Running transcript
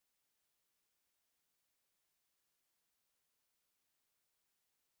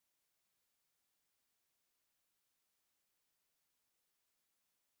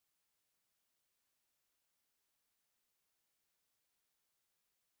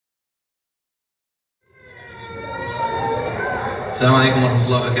Assalamu alaikum wa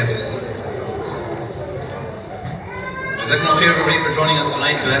rahmatullahi wa barakatuh. Jazakumullah khair everybody for joining us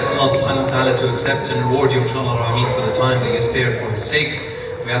tonight. We ask Allah subhanahu wa ta'ala to accept and reward you, inshallah rahmeen, for the time that you spared for His sake.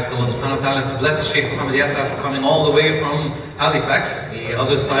 We ask Allah subhanahu wa ta'ala to bless Sheikh Mohamed Yaffa for coming all the way from Halifax, the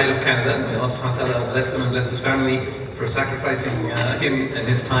other side of Canada. May Allah subhanahu wa ta'ala bless him and bless his family for sacrificing him and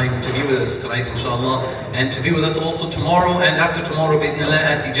his time to be with us tonight, inshallah, and to be with us also tomorrow and after tomorrow, bi'idhnillah,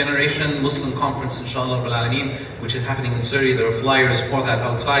 at the Generation Muslim Conference, inshallah, which is happening in Surrey. There are flyers for that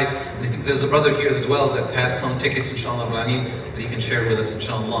outside, and I think there's a brother here as well that has some tickets, inshallah, that he can share with us,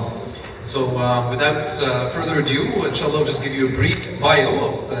 inshallah. So without further ado, inshallah, I'll just give you a brief bio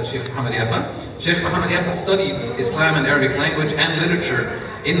of Sheikh Mohamed Yaffa. Sheikh Mohamed Yaffa studied Islam and Arabic language and literature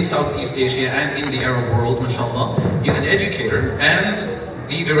in Southeast Asia and in the Arab world, mashallah. He's an educator and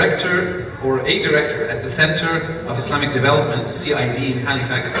the director, or a director, at the Center of Islamic Development, CID, in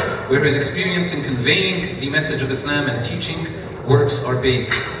Halifax, where his experience in conveying the message of Islam and teaching works are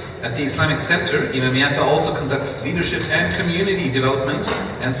based. At the Islamic Center, Imam Yaffa also conducts leadership and community development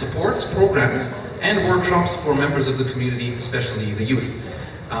and supports programs and workshops for members of the community, especially the youth.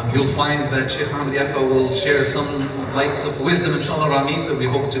 You'll find that Sheikh Mohamed Yaffa will share some lights of wisdom, inshallah rahmeen, that we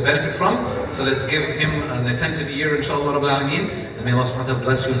hope to benefit from. So let's give him an attentive ear, inshallah rahmeen, and may Allah subhanahu wa ta'ala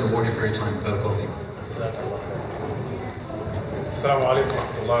bless you and reward you for your time. Barakallahu feekum. Assalamu alaikum wa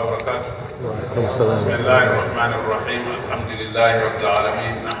rahmatullahi wa barakatuh. Bismillahir Rahmanir Rahim. Alhamdulillahi Rabbil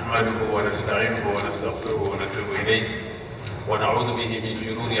Alameen. Nahmaduhu wa nasta'inuhu wa nastaghfiruhu wa natubu ilayh. Wa na'udhu bihi min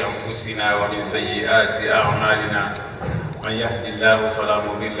shururi anfusina wa min sayyiati a'malina. من يهد الله فلا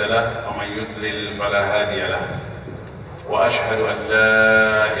مضل له ومن يضلل فلا هادي له وأشهد أن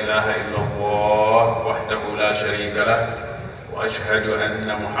لا إله إلا الله وحده لا شريك له وأشهد أن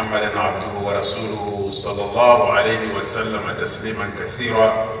محمدا عبده ورسوله صلى الله عليه وسلم تسليما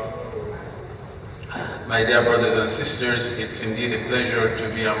كثيرا. My dear brothers and sisters, it's indeed a pleasure to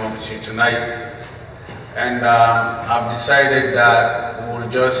be amongst you tonight, and I've decided that we'll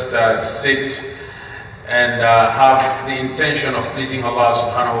just sit and have the intention of pleasing Allah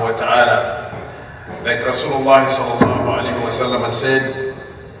subhanahu wa ta'ala. Like Rasulullah sallallahu alayhi wa sallam said,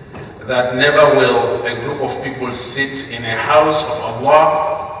 that never will a group of people sit in a house of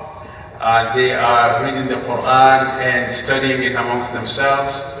Allah. They are reading the Quran and studying it amongst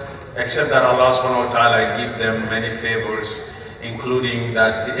themselves, except that Allah subhanahu wa ta'ala give them many favors, including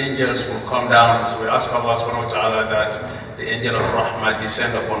that the angels will come down. So we ask Allah subhanahu wa ta'ala that the angel of Rahmah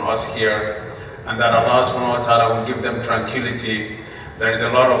descend upon us here, and that Allah subhanahu wa ta'ala will give them tranquility. There is a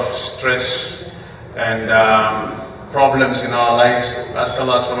lot of stress and problems in our lives. Ask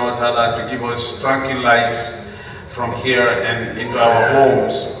Allah subhanahu wa ta'ala to give us tranquil life from here and into our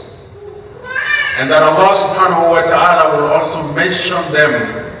homes. And that Allah subhanahu wa ta'ala will also mention them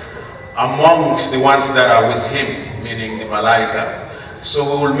amongst the ones that are with Him, meaning the Malaika. So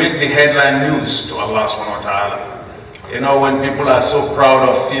we will make the headline news to Allah subhanahu wa ta'ala. You know, when people are so proud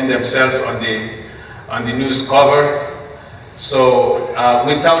of seeing themselves on the news cover, so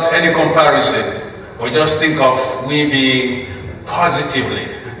without any comparison, we just think of we being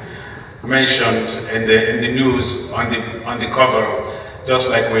positively mentioned in the news on the cover, just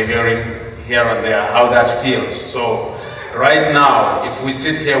like we're hearing here and there how that feels. So right now, if we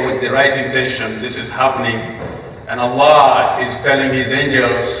sit here with the right intention, this is happening, and Allah is telling His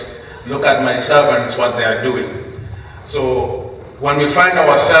angels, look at my servants, what they are doing. So when we find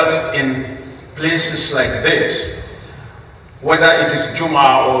ourselves in places like this, whether it is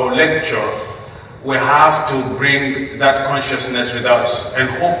Jum'ah or lecture, we have to bring that consciousness with us and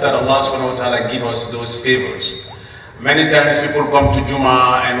hope that Allah subhanahu wa ta'ala give us those favors. Many times people come to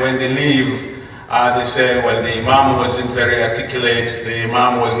Jum'ah and when they leave, they say, well, the Imam wasn't very articulate, the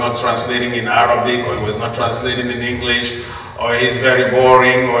Imam was not translating in Arabic, or he was not translating in English, or he's very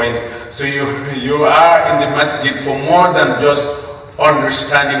boring, or he's... So you are in the masjid for more than just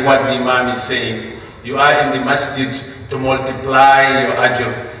understanding what the Imam is saying. You are in the masjid to multiply your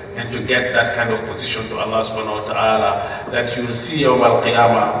ajr and to get that kind of position to Allah subhanahu wa ta'ala, that you'll see Yawm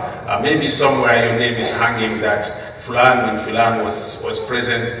al-Qiyamah. Maybe somewhere your name is hanging that Fulan bin Fulan was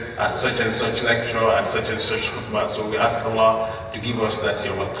present at such and such lecture, at such and such khutbah. So we ask Allah to give us that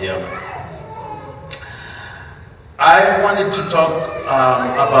Yawm al-Qiyamah. I wanted to talk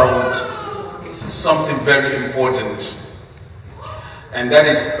about something very important, and that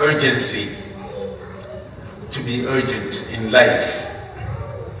is urgency. To be urgent in life.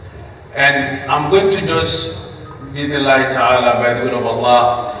 And I'm going to just, bi-idhnillahi ta'ala, by the will of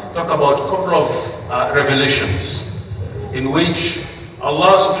Allah, talk about a couple of revelations in which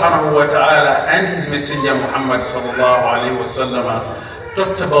Allah subhanahu wa ta'ala and His Messenger Muhammad sallallahu alayhi wa sallam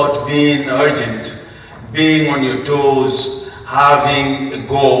talked about being urgent, being on your toes, having a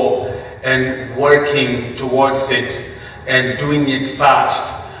goal and working towards it and doing it fast,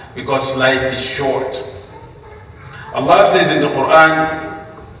 because life is short. Allah says in the Quran,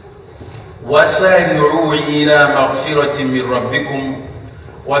 وَسَارِعُوا إِلَى مَغْفِرَةٍ مِّن رَبِّكُمْ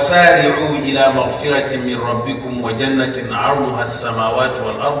وَسَارِعُوا إِلَى مَغْفِرَةٍ مِّن رَبِّكُمْ وَجَنَّةٍ عَرْضُهَا السَّمَاوَاتُ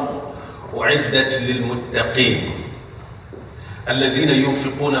وَالْأَرْضُ أُعِدَّتْ لِلْمُتَّقِينَ الَّذِينَ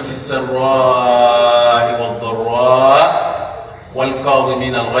يُنْفِقُونَ فِي السَّرَّاءِ وَالضَّرَّاءِ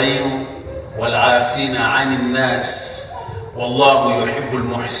وَالْكَاظِمِينَ الْغَيْظَ وَالْعَافِينَ عَنِ النَّاسِ وَاللَّهُ يُحِبُّ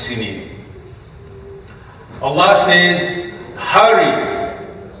الْمُحْسِنِينَ. Allah says, hurry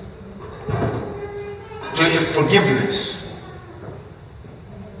to a forgiveness.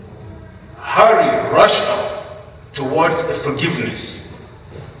 Hurry, rush up towards a forgiveness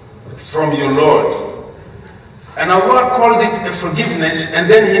from your Lord. And Allah called it a forgiveness, and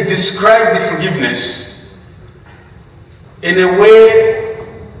then He described the forgiveness in a way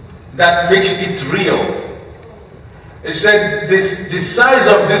that makes it real. He said the size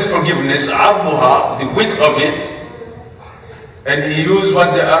of this forgiveness, arbuha, the width of it, and he used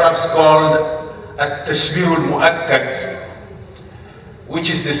what the Arabs called at-tashbih al-mu'akkad, which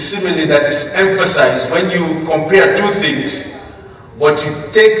is the simile that is emphasized when you compare two things, but you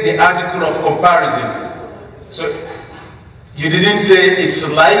take the article of comparison. So you didn't say it's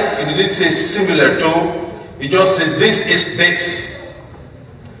like, you didn't say similar to, you just said this is this.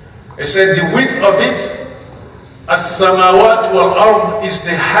 He said the width of it, as-samawat wal-ard, is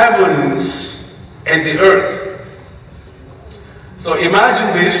the heavens and the earth. So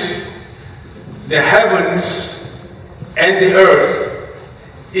imagine this, the heavens and the earth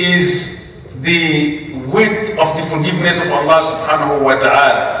is the width of the forgiveness of Allah subhanahu wa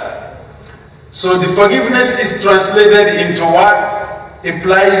ta'ala. So the forgiveness is translated into what?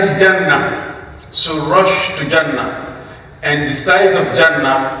 Implies Jannah. So rush to Jannah. And the size of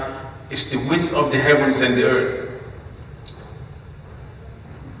Jannah is the width of the heavens and the earth.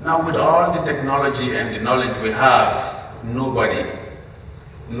 Now with all the technology and the knowledge we have, nobody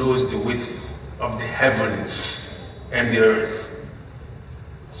knows the width of the heavens and the earth.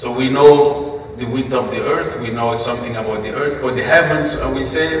 So we know the width of the earth, we know something about the earth, but the heavens, and we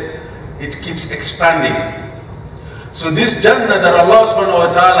say, it keeps expanding. So this Jannah that Allah subhanahu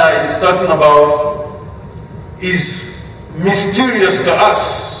wa ta'ala is talking about is mysterious to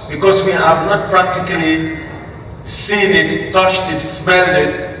us because we have not practically seen it, touched it, smelled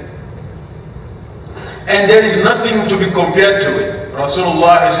it. And there is nothing to be compared to it.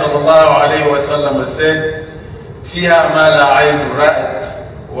 Rasulullah sallallahu alayhi wa sallam said, فِيهَا مَا لَا عَيْنُ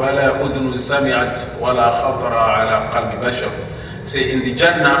رَأَتْ وَلَا أُذُنُ سَمِعَتْ وَلَا خَطَرَ عَلَى قَلْبِ بَشَرٍ. Say, in the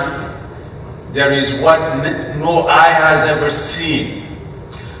Jannah, there is what no eye has ever seen.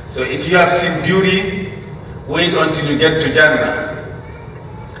 So if you have seen beauty, wait until you get to Jannah.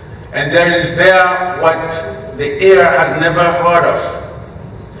 And there is there what the ear has never heard of.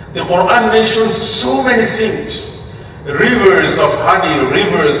 The Quran mentions so many things. Rivers of honey,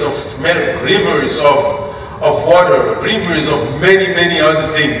 rivers of milk, rivers of water, rivers of many, many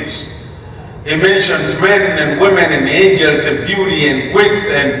other things. It mentions men and women and angels and beauty and width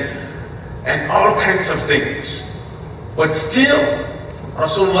and all kinds of things. But still,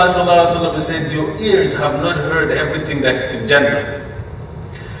 Rasulullah said, your ears have not heard everything that is in Jannah.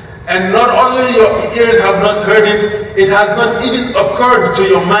 And not only your ears have not heard it, it has not even occurred to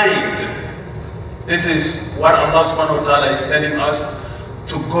your mind. This is what Allah subhanahu wa ta'ala is telling us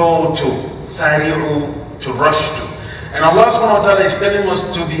to go to, sari'u, to rush to. And Allah subhanahu wa ta'ala is telling us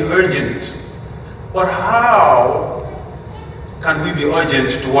to be urgent. But how can we be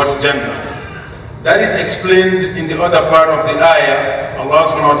urgent towards Jannah? That is explained in the other part of the ayah. Allah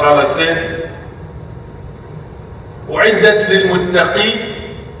subhanahu wa ta'ala said, أُعِدَّتْ لِلْمُتَّقِينَ.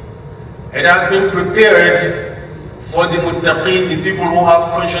 It has been prepared for the muttaqeen, the people who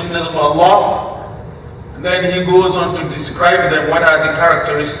have consciousness of Allah. And then he goes on to describe them, what are the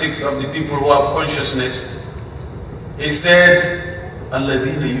characteristics of the people who have consciousness. He said,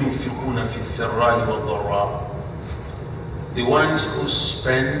 الَّذِينَ يُنْفِقُونَ فِي السَّرَّاءِ وَالضَّرَّاءِ. The ones who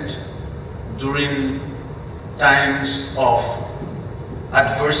spend during times of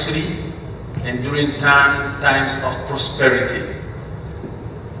adversity and during times of prosperity.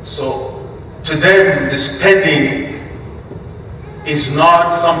 So to them, the spending is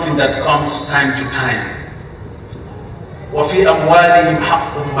not something that comes time to time. وَفِي أَمْوَالِهِمْ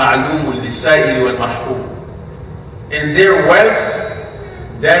حَقٌّ مَعْلُومٌ لِلسَّائِلِ وَالْمَحْرُومِ. In their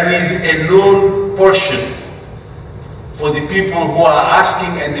wealth, there is a known portion for the people who are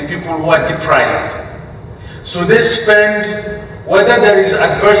asking and the people who are deprived. So they spend, whether there is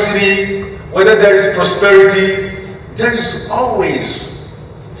adversity, whether there is prosperity, there is always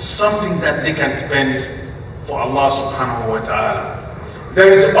something that they can spend for Allah subhanahu wa ta'ala.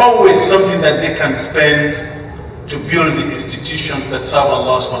 There is always something that they can spend to build the institutions that serve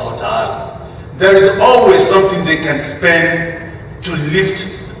Allah subhanahu wa ta'ala. There is always something they can spend to lift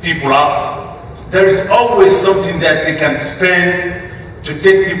people up. There is always something that they can spend to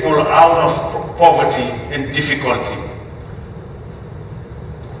take people out of poverty and difficulty.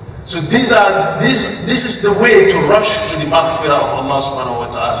 So this is the way to rush to the maghfirah of Allah subhanahu wa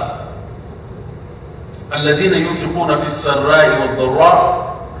ta'ala. الذين ينفقون في السراء والضراء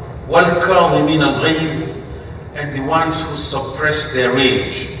والكاظمين الغيظ, and the ones who suppress their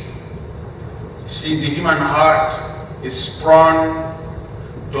rage. See, the human heart is prone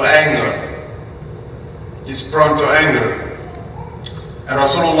to anger. It's prone to anger. And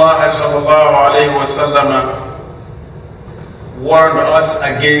Rasulullah sallallahu alayhi wa sallam warned us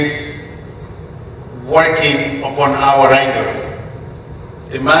against working upon our anger.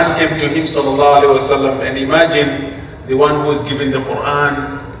 A man came to him sallallahu alayhi wa sallam, and imagine the one who is giving the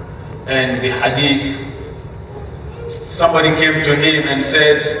Quran and the Hadith. Somebody came to him and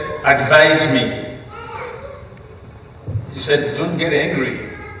said, advise me. He said, don't get angry.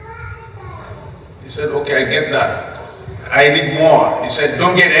 He said, okay, I get that. I need more. He said,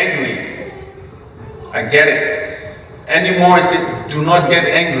 don't get angry. I get it. Anymore, he said, do not get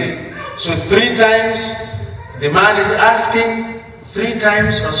angry. So 3 times the man is asking, 3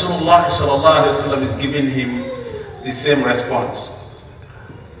 times Rasulullah sallallahu alaihi wasallam is giving him the same response.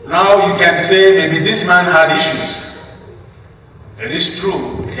 Now you can say maybe this man had issues. It is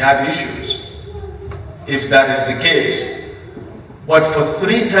true, he had issues, if that is the case. But for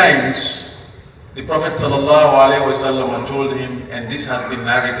 3 times, the Prophet sallallahu alaihi wasallam told him, and this has been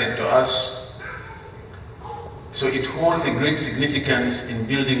narrated to us, so it holds a great significance in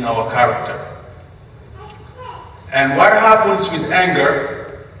building our character. And what happens with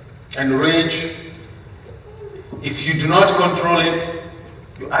anger and rage, if you do not control it,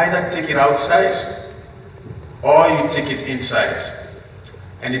 you either take it outside or you take it inside.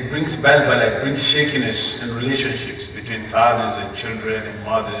 And it brings balbala, it brings shakiness in relationships between fathers and children, and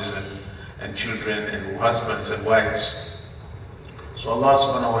mothers and children, and husbands and wives. So Allah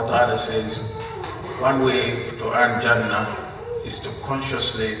subhanahu wa ta'ala says, one way to earn Jannah is to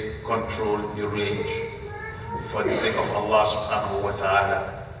consciously control your rage for the sake of Allah subhanahu wa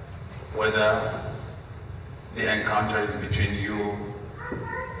ta'ala, whether the encounter is between you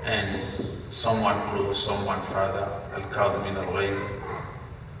and someone close, someone further, al-kadhimin al-ghayb.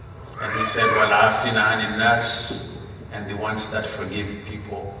 And he said, وَالْعَافِينَ عَنِ النَّاسِ, and the ones that forgive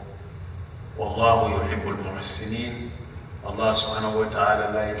people. وَاللَّهُ يُحِبُّ الْمُحْسِنِينَ. Allah subhanahu wa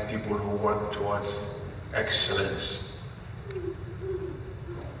ta'ala like people who work towards excellence.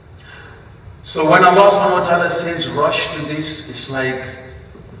 So when Allah subhanahu wa ta'ala says rush to this, it's like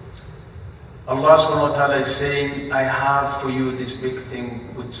Allah subhanahu wa ta'ala is saying, I have for you this big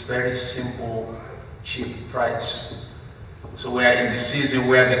thing with very simple, cheap price. So we are in the season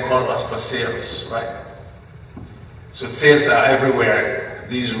where they call us for sales, right? So sales are everywhere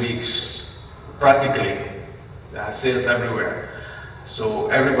these weeks, practically. There are sales everywhere. So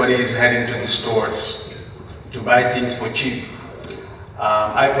everybody is heading to the stores to buy things for cheap.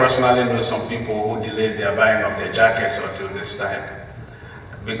 I personally know some people who delayed their buying of their jackets until this time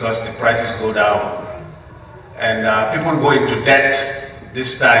because the prices go down. And people go into debt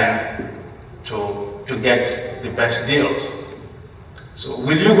this time to get the best deals. So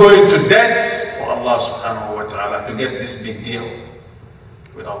will you go into debt for Allah subhanahu wa ta'ala to get this big deal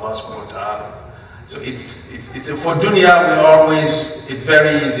with Allah subhanahu wa ta'ala? So it's for dunya we always, it's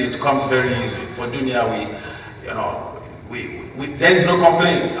very easy, it comes very easy. For dunya there is no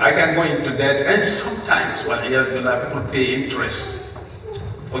complaint. I can go into debt, and sometimes, well, people pay interest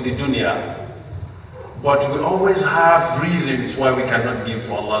for the dunya. But we always have reasons why we cannot give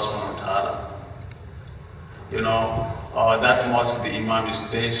for Allah subhanahu wa ta'ala. That mosque, the imam is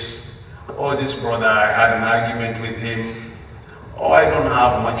this. Oh, this brother, I had an argument with him. Oh, I don't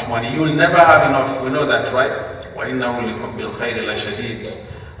have much money. You'll never have enough. We know that, right? وَإِنَّهُ لِحُبِّ الْخَيْرِ لَشَدِيدٌ.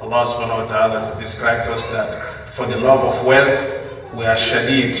 Allah subhanahu wa ta'ala describes us that for the love of wealth, we are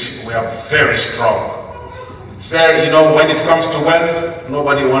shadid, we are very strong. When it comes to wealth,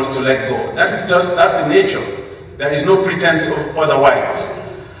 nobody wants to let go. That's the nature. There is no pretense of otherwise.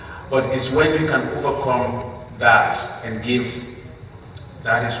 But it's when you can overcome that and give,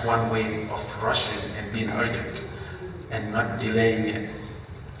 that is one way of rushing and being urgent and not delaying it.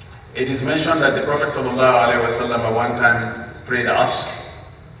 It is mentioned that the Prophet ﷺ at one time prayed us,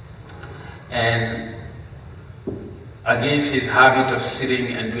 and against his habit of sitting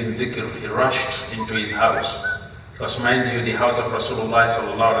and doing dhikr, he rushed into his house. Because mind you, the house of Rasulullah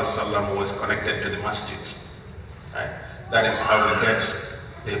sallallahu alaihi wasallam was connected to the masjid. Right? That is how we get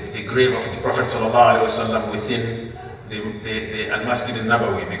the grave of the Prophet sallallahu alaihi wasallam within the Al-Masjid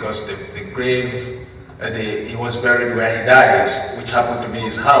al-Nabawi, because the grave, he was buried where he died, which happened to be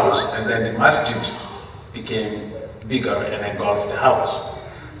his house, and then the masjid became bigger and engulfed the house.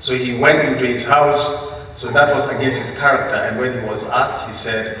 So he went into his house, so that was against his character, and when he was asked, he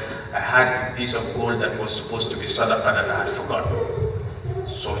said, I had a piece of gold that was supposed to be sadaqah that I had forgotten.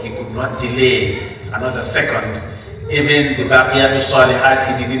 So he could not delay another second. Even the baqiyat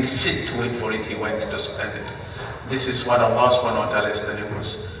salihat, he didn't sit to wait for it, he went to spend it. This is what Allah subhanahu wa ta'ala is telling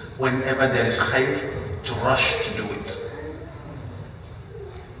us. Whenever there is khair, to rush to do it.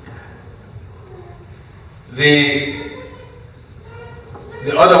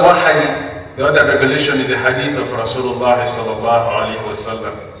 The other wahy, the other revelation is a hadith of Rasulullah sallallahu alayhi wa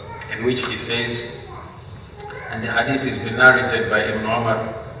sallam, in which he says, and the hadith is been narrated by Ibn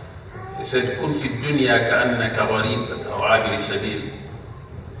Umar, he said, "Kun fi dunya ka'annaka gharib aw 'abir sabil."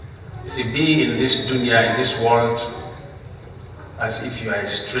 See, be in this dunya, in this world, as if you are a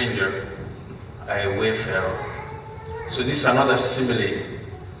stranger, a wayfarer. So this is another simile.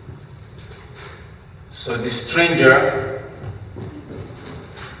 So the stranger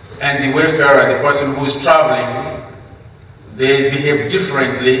and the wayfarer, the person who is traveling, they behave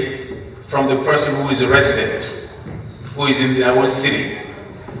differently from the person who is a resident, who is in their own city.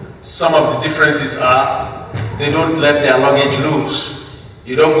 Some of the differences are, they don't let their luggage loose.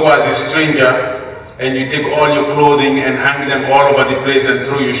 You don't go as a stranger and you take all your clothing and hang them all over the place and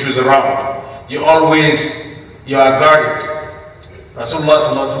throw your shoes around. You are guarded. Rasulullah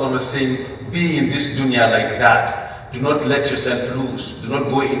sallallahu alaihi wasallam is saying, be in this dunya like that. Do not let yourself loose. Do not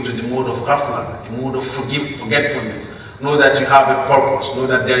go into the mode of ghafla, the mode of forgetfulness. Know that you have a purpose. Know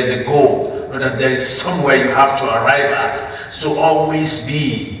that there is a goal. Know that there is somewhere you have to arrive at. So always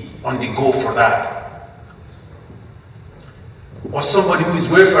be on the go for that. Or somebody who is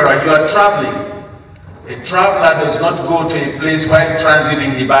wayfarer, you are traveling. A traveler does not go to a place while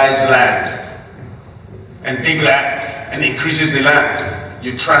transiting, he buys land and dig land and increases the land.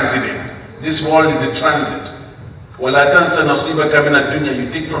 You transit it. This world is a transit. وَلَا تَنْسَ نَصِيبَكَ مِنَ الدُّنْيَا. You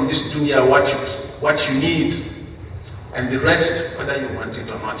take from this dunya what you need, and the rest, whether you want it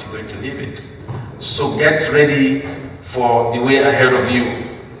or not, you're going to leave it. So get ready for the way ahead of you.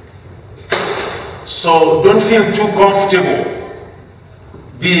 So don't feel too comfortable.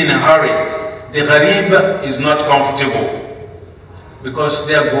 Be in a hurry. The gharib is not comfortable because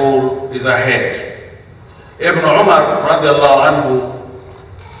their goal is ahead. Ibn Umar radiallahu anhu,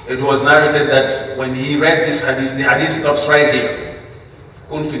 it was narrated that when he read this hadith, the hadith stops right here.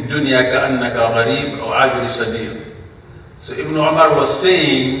 Kun fi dunya ka'annaka gharib aw 'abir sabil. So Ibn Umar was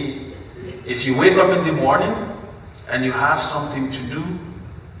saying, if you wake up in the morning and you have something to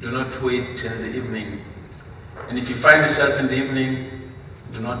do not wait till the evening. And if you find yourself in the evening,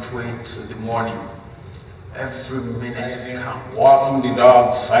 do not wait till the morning. Every minute, walking the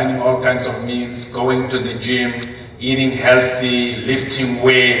dog, finding all kinds of means, going to the gym, eating healthy, lifting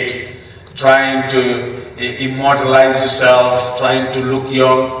weight, trying to immortalize yourself, trying to look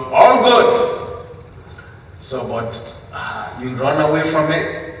young, all good. So, but you run away from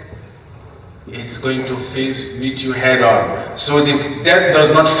it, it's going to meet you head on. So the death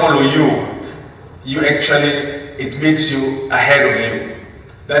does not follow you. It meets you ahead of you.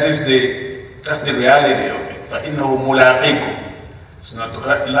 That's the reality of it. فَإِنَّهُ مُلَاقِيكُمْ. It's not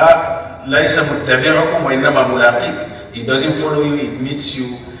لَيْسَ مُتَّبِعُكُمْ وَإِنَّمَا مُلَاقِيكُمْ. It doesn't follow you, it meets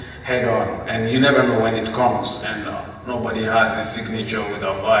you head on. And you never know when it comes. And nobody has a signature with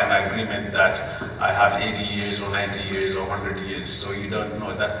Allah, an agreement that I have 80 years or 90 years or 100 years. So you don't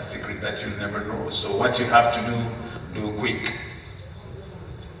know. That's a secret that you'll never know. So what you have to do quick.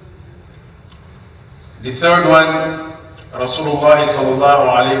 The third one, Rasulullah sallallahu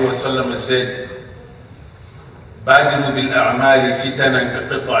alayhi wa sallam said, بَادِرُوا بِالْأَعْمَالِ فِتَنًا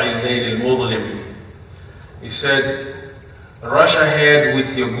كَقِطَعِ اللَّيْلِ الْمُظْلِمِ. He said, rush ahead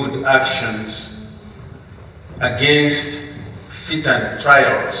with your good actions against fitan,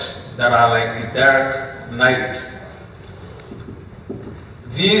 trials that are like the dark night.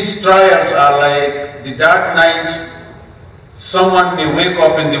 These trials are like the dark night. Someone may wake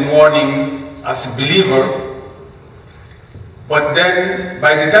up in the morning as a believer, but then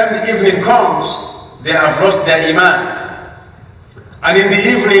by the time the evening comes, they have lost their iman. And in the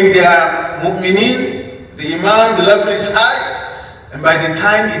evening they are mu'mineen, the iman, the level is high, and by the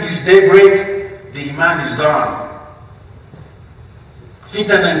time it is daybreak, the iman is gone.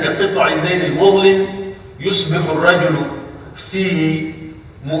 فِتَنًا كَقِطَعِ اللَّيْلِ الْمُظْلِمِ يُصْبِحُ الرَّجُلُ فِيهِ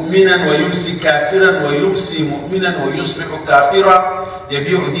مؤمنا ويمسي كافرا ويمسي مؤمنا ويصبح كافرا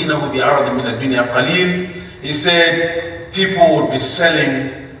يبيع دينه بعرض من الدنيا قليل. He said people would be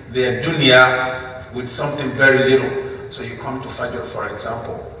selling their dunya with something very little. So you come to Fajr, for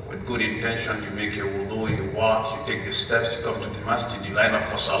example, with good intention, you make your wudu, you walk, you take the steps, you come to the masjid, you line up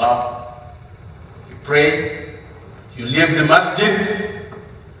for salah, you pray, you leave the masjid,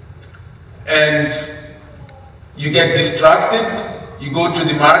 and you get distracted, you go to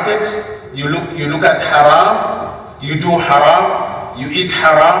the market, you look at haram, you do haram, you eat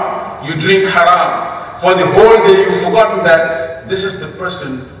haram, you drink haram. For the whole day you've forgotten that this is the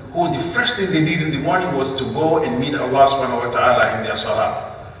person who the first thing they did in the morning was to go and meet Allah subhanahu wa ta'ala in their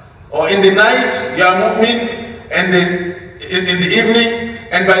salah. Or in the night, you are mu'min, and then in the evening,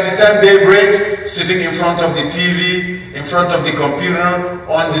 and by the time day breaks, sitting in front of the TV, in front of the computer,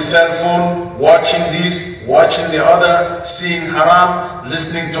 on the cell phone, watching this, watching the other, seeing haram,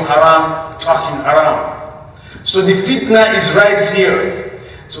 listening to haram, talking haram. So the fitna is right here.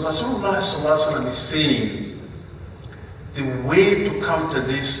 So Rasulullah ﷺ is saying, the way to counter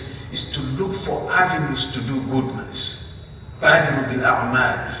this is to look for avenues to do goodness. Badiru bil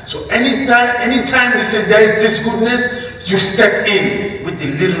a'mal. So anytime they say there is this goodness, you step in with the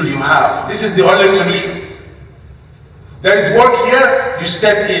little you have. This is the only solution. There is work here, you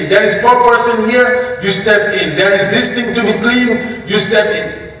step in. There is poor person here, you step in. There is this thing to be clean, you step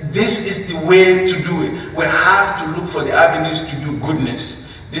in. This is the way to do it. We have to look for the avenues to do goodness.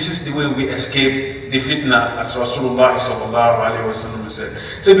 This is the way we escape the fitna, as Rasulullah sallallahu alayhi wa sallam said.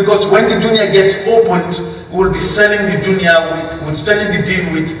 So because when the dunya gets opened, we will be selling the dunya, we're selling the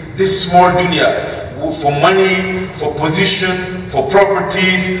deen with this small dunya, for money, for position, for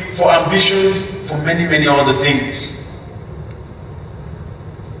properties, for ambitions, for many, many other things.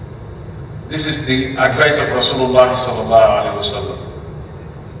 This is the advice of Rasulullah sallallahu alayhi wa sallam.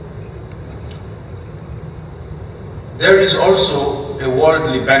 There is also a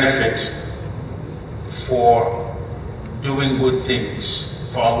worldly benefit for doing good things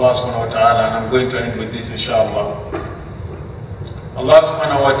for Allah subhanahu wa ta'ala, and I'm going to end with this inshallah. Allah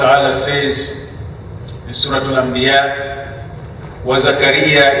subhanahu wa ta'ala says in Surah Al-Anbiya,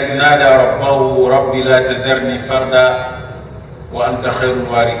 وَزَكَرِيَّا إِذْ نَادَى رَبَّهُ رَبِّ لَا تَذَرْنِي فَرْدًا وَأَنْتَ خَيْرُ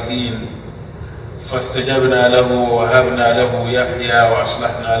الْوَارِثِينَ فَاسْتَجَبْنَا لَهُ وَوَهَبْنَا لَهُ يَحْيَى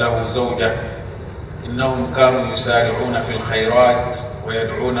وَأَصْلَحْنَا لَهُ زَوْجَهُ إنهم كانوا يسارعون في الخيرات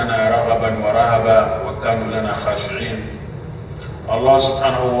ويدعوننا رغبا ورهبا وكانوا لنا خاشعين. Allah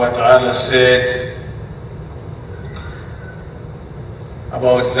subhanahu wa ta'ala said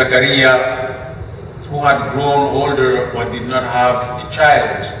about Zakaria, who had grown older but did not have a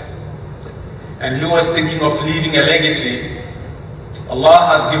child, and he was thinking of leaving a legacy.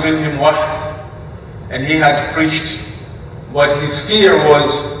 Allah has given him wahy, and he had preached, but his fear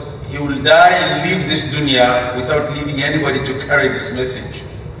was he will die and leave this dunya without leaving anybody to carry this message.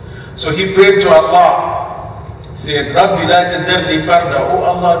 So he prayed to Allah, said, Rabbi la tadarni farda, oh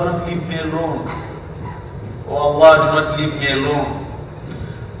Allah, don't leave me alone. Oh Allah, do not leave me alone.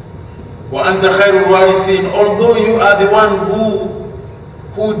 Wa anta khairul warithin, although you are the one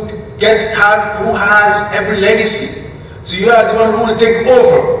who has every legacy. So you are the one who will take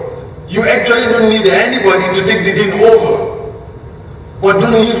over. You actually don't need anybody to take the deen over. But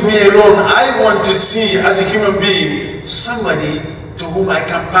don't leave me alone. I want to see, as a human being, somebody to whom I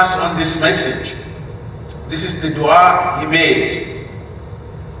can pass on this message. This is the dua he made.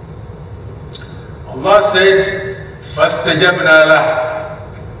 Allah said, فَاسْتَجَبْنَا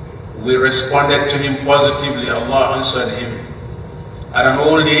لَهُ. We responded to him positively. Allah answered him. At an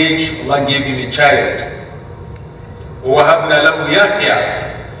old age, Allah gave him a child. وَوَهَبْنَا لَهُ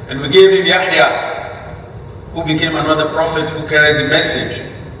يَحْيَى. And we gave him Yahya, who became another prophet who carried the message.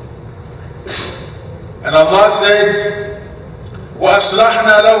 And Allah said,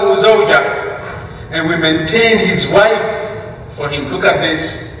 وَأَصْلَحْنَا لَهُ زَوْجَهُ. And we maintained his wife for him. Look at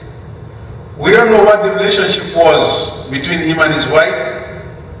this. We don't know what the relationship was between him and his wife,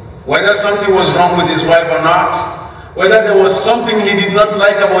 whether something was wrong with his wife or not, whether there was something he did not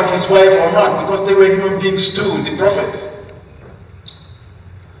like about his wife or not, because they were human beings too, the prophets.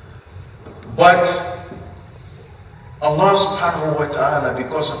 But Allah subhanahu wa ta'ala,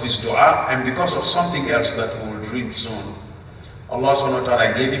 because of his dua and because of something else that we will read soon, Allah subhanahu wa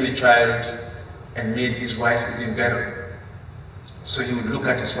ta'ala gave him a child and made his wife even better. So he would look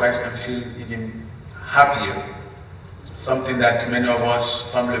at his wife and feel even happier. Something that many of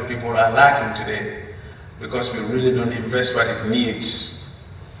us family people are lacking today, because we really don't invest what it needs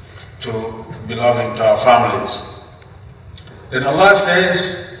to be loving to our families. Then Allah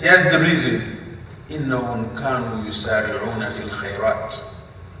says, here's the reason. إِنَّهُمْ كَانُوا يُسَارِعُونَ فِي الْخَيْرَاتِ.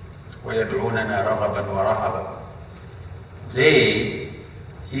 وَيَدْعُونَنَا رَغَبًا وَرَهَبًا.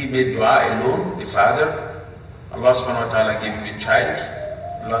 He made dua alone, the father. Allah subhanahu wa ta'ala gave him a child.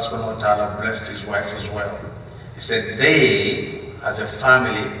 Allah subhanahu wa ta'ala blessed his wife as well. He said they, as a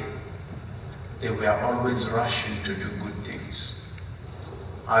family, they were always rushing to do good things.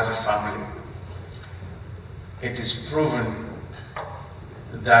 As a family. It is proven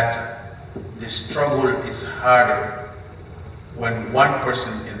that the struggle is harder when one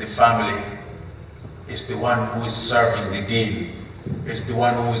person in the family is the one who is serving the deen, is the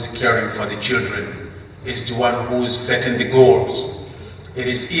one who is caring for the children, is the one who is setting the goals. It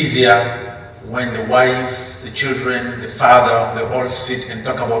is easier when the wife, the children, the father, they all sit and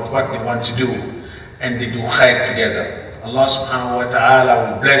talk about what they want to do and they do khair together. Allah subhanahu wa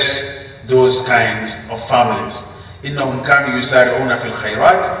ta'ala will bless those kinds of families. إِنَّهُمْ كَانُوا يُسَارِعُونَ فِي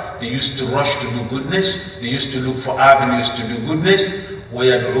الْخَيْرَاتِ. They used to rush to do goodness. They used to look for avenues to do goodness.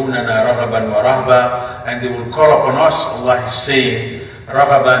 وَيَدْعُونَنَا رَغَبًا وَرَهْبًا. And they will call upon us, Allah is saying,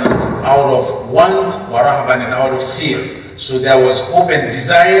 رَغَبًا, out of want, وَرَهْبًا, and out of fear. So there was hope and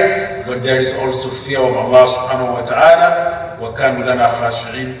desire, but there is also fear of Allah subhanahu wa ta'ala. وَكَانُوا لَنَا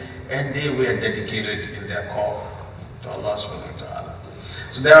خَاشِعِينَ. And they were dedicated in their call to Allah subhanahu wa ta'ala.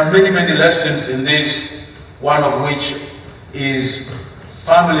 So there are many, many lessons in this. One of which is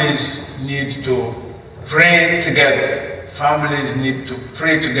families need to pray together. Families need to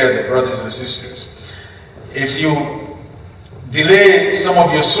pray together, brothers and sisters. If you delay some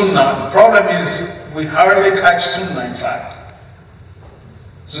of your sunnah, the problem is we hardly catch sunnah, in fact.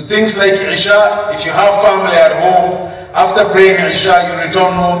 So things like Isha, if you have family at home, after praying Isha, you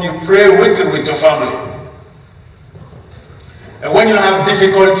return home, you pray with your family. And when you have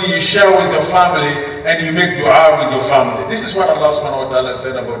difficulty, you share with your family and you make dua with your family. This is what Allah subhanahu wa ta'ala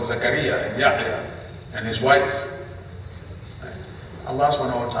said about Zakaria and Yahya and his wife. Allah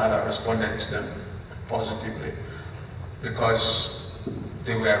subhanahu wa ta'ala responded to them positively because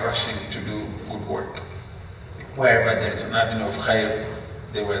they were rushing to do good work. Wherever there is an avenue of khair,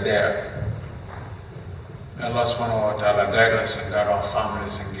 they were there. May Allah subhanahu wa ta'ala guide us and guide our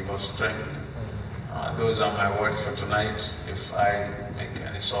families and give us strength. Those are my words for tonight. If I make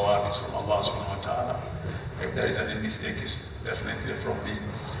any sawab, it's from Allah subhanahu wa ta'ala. If there is any mistake, it's definitely from me.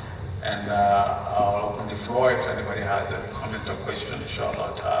 And I'll open the floor if anybody has a comment or question,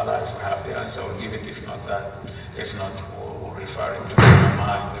 inshallah ta'ala. If we have the answer, we'll give it. If not, we'll refer it to the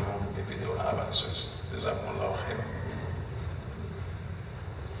ulama in the room if they will have answers. Jazakumullahu khairan.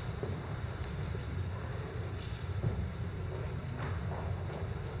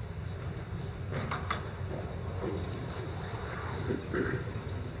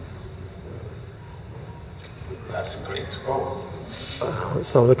 That's great.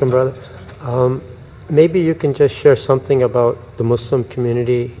 Assalamu alaikum, brother. Maybe you can just share something about the Muslim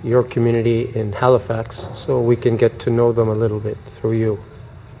community, your community in Halifax, so we can get to know them a little bit through you.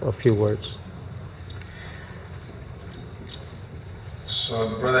 A few words. So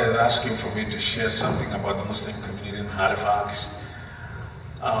the brother is asking for me to share something about the Muslim community in Halifax.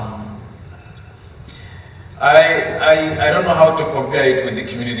 I don't know how to compare it with the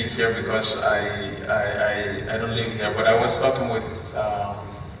community here because I don't live here, but I was talking with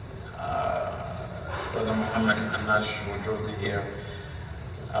Brother Mohamed who drove me here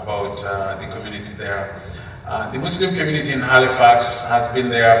about the community there. The Muslim community in Halifax has been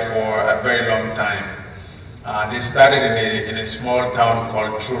there for a very long time. They started in a small town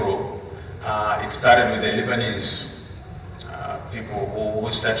called Truro. It started with the Lebanese people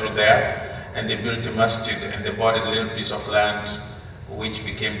who settled there. And they built a masjid and they bought a little piece of land which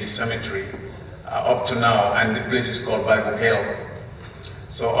became the cemetery up to now, and the place is called Bible Hill.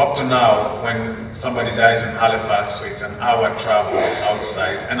 So up to now, when somebody dies in Halifax, so it's an hour travel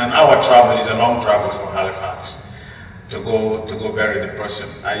outside, and an hour travel is a long travel from Halifax to go bury the person.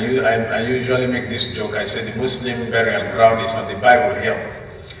 I usually make this joke. I say the Muslim burial ground is on the Bible Hill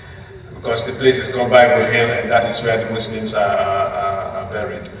because the place is called Bible Hill, and that is where the Muslims are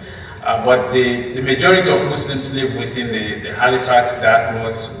buried. But the majority of Muslims live within the Halifax,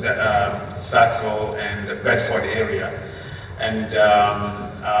 Dartmouth, Sackville, and Bedford area. And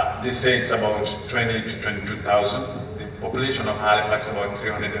they say it's about 20 to 22,000. The population of Halifax is about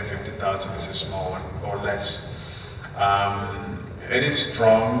 350,000. It's a small one, or less. It is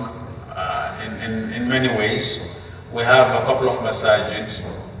strong in many ways. We have a couple of masajid.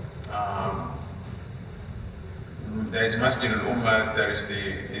 There is Masjid al-Ummah, there is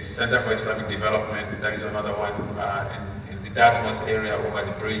the Center for Islamic Development, there is another one in the Dartmouth area over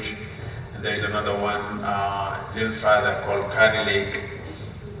the bridge, and there is another one a little further called Carney Lake,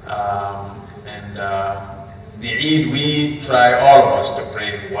 and the Eid, we try all of us to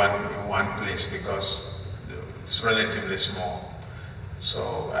pray in one place because it's relatively small.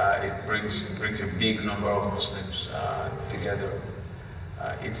 So it brings a big number of Muslims together.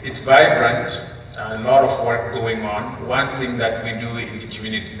 It's vibrant, a lot of work going on. One thing that we do in the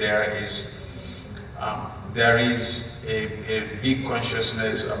community there is a big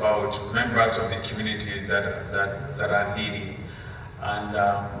consciousness about members of the community that are needy. And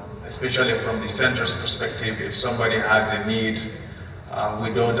especially from the center's perspective, if somebody has a need, we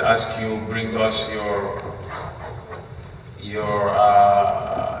don't ask you, bring us your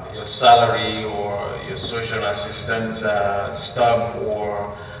salary or your social assistance stub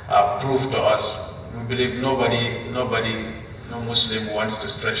or proof to us. We believe no Muslim wants to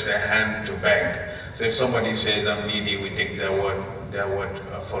stretch their hand to beg. So if somebody says I'm needy, we take their word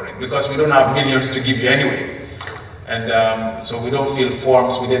for it, because we don't have millions to give you anyway. And so we don't fill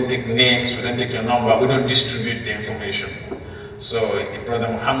forms, we don't take names, we don't take your number, we don't distribute the information. So if Brother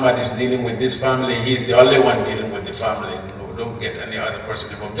Muhammad is dealing with this family, he's the only one dealing with the family. We don't get any other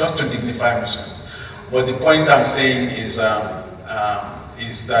person involved, just to dignify Muslims. But the point I'm saying is that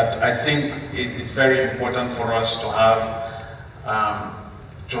I think it is very important for us to have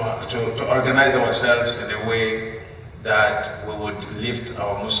to organize ourselves in a way that we would lift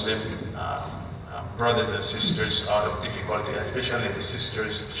our Muslim brothers and sisters out of difficulty, especially the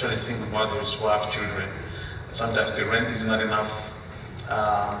sisters, especially single mothers who have children. Sometimes the rent is not enough,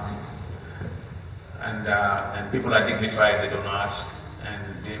 and people are dignified, they don't ask,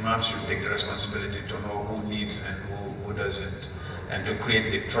 and the imam should take the responsibility to know who needs and who doesn't, and to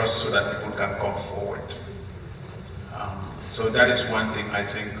create the trust so that people can come forward. So that is one thing I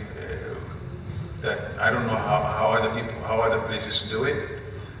think that I don't know how other places do it.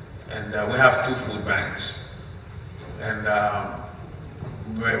 And we have 2 food banks. And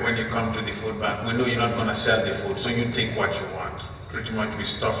when you come to the food bank, we know you're not going to sell the food, so you take what you want. Pretty much we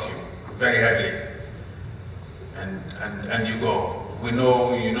stuff you very heavily. And you go. We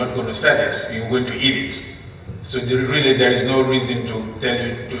know you're not going to sell it, you're going to eat it. So really there is no reason to tell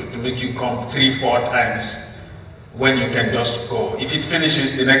you, to make you come 3-4 times when you can just go. If it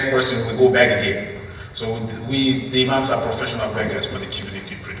finishes, the next person will go back again. So the imams are professional beggars for the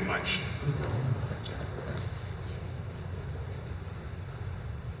community pretty much.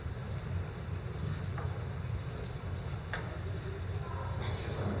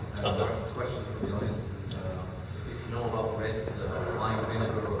 Question from the audience is, if you know about red wine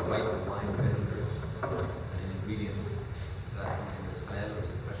vinegar or white wine vinegar and ingredients, is that something that's bad or is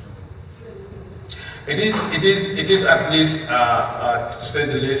it questionable? It is at least, to say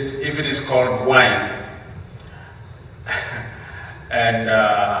the least, if it is called wine. And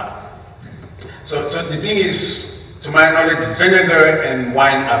so the thing is, to my knowledge, vinegar and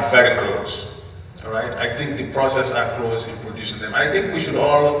wine are very close. All right, I think the process are close in producing them. I think we should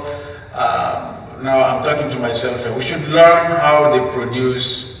all, now I'm talking to myself here, we should learn how to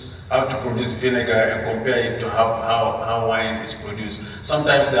produce vinegar and compare it to how wine is produced.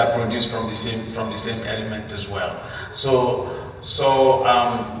 Sometimes they are produced from the same element as well. So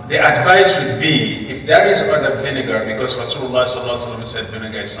the advice would be, if there is other vinegar, because Rasulullah said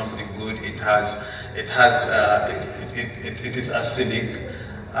vinegar is something good. It is acidic.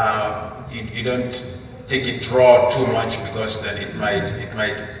 You don't take it raw too much because then it might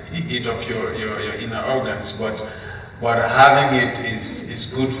eat up your inner organs. But having it is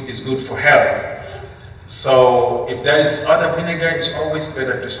good for health. So if there is other vinegar, it's always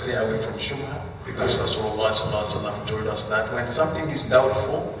better to stay away from shubha, because Rasulullah told us that when something is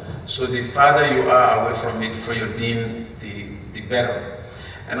doubtful, so the farther you are away from it for your deen, the better.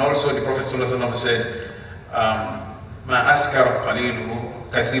 And also the Prophet said, "Ma askar qaliluhu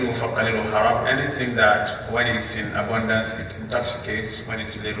kathiruhu faqaliluhu haram." Anything that when it's in abundance it intoxicates, when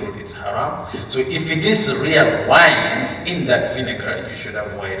it's little it's haram. So if it is real wine in that vinegar, you should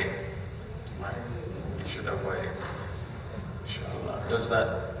avoid it. You should avoid it. Inshallah. Does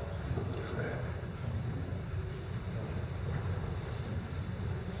that?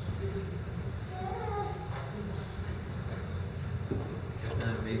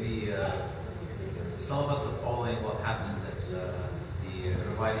 Maybe some of us are following what happened at the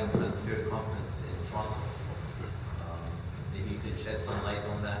Reviving Sun Spirit Conference in Toronto. Maybe you could shed some light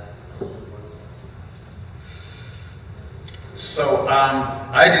on that. So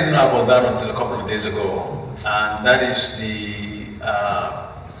I didn't know about that until a couple of days ago, and that is a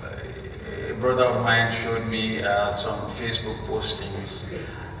brother of mine showed me some Facebook postings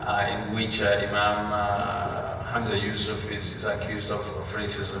in which Imam Hamza Yusuf is accused of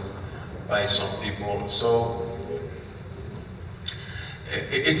racism by some people. So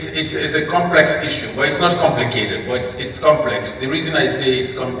it's a complex issue. Well, it's not complicated, but it's complex. The reason I say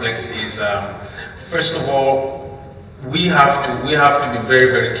it's complex is, first of all, we have to be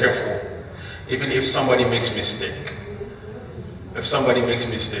very, very careful, even if somebody makes mistake. If somebody makes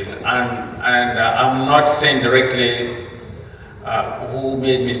mistake, and I'm not saying directly who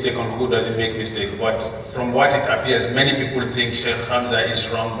made mistake and who doesn't make mistake, but from what it appears, many people think Sheikh Hamza is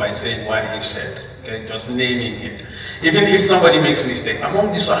wrong by saying what he said. Okay, just naming it. Even if somebody makes mistake, among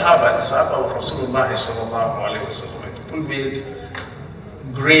the Sahaba of Rasulullah sallallahu alaihi wasallam, people made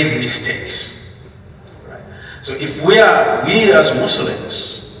grave mistakes. Right? So if we as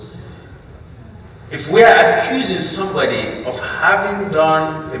Muslims, if we are accusing somebody of having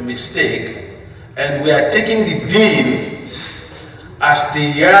done a mistake, and we are taking the deen as the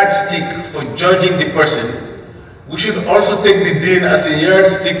yardstick for judging the person, we should also take the deen as a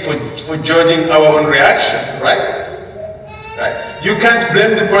yardstick for judging our own reaction, right? Right? You can't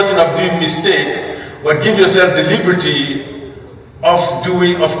blame the person of doing mistake, but give yourself the liberty of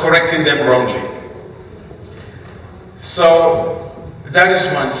correcting them wrongly. So that is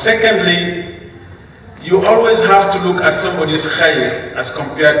one. Secondly, you always have to look at somebody's khayr as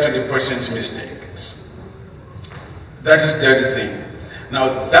compared to the person's mistakes. That is the other thing.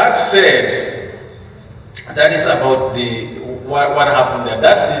 Now that said, that is about what happened there.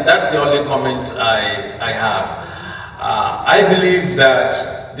 That's the only comment I have. I believe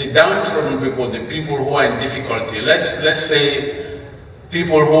that the downtrodden people, the people who are in difficulty, let's say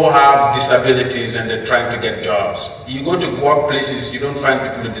people who have disabilities and they're trying to get jobs. You go to workplaces, you don't find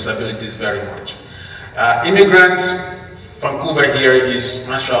people with disabilities very much. Immigrants, Vancouver here is,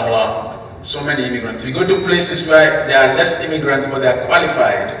 mashallah, so many immigrants. You go to places where there are less immigrants, but they are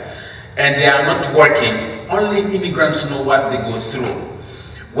qualified, and they are not working. Only immigrants know what they go through.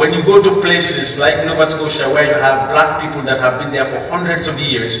 When you go to places like Nova Scotia, where you have black people that have been there for hundreds of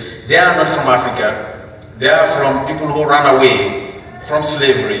years, they are not from Africa. They are from people who ran away from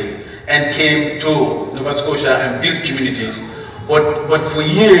slavery and came to Nova Scotia and built communities. But for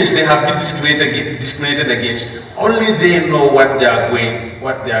years they have been discriminated against. Only they know what they are going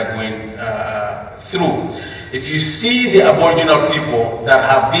through. If you see the Aboriginal people that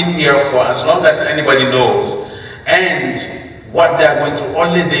have been here for as long as anybody knows, and what they are going through,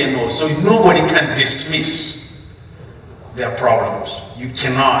 only they know. So nobody can dismiss their problems. You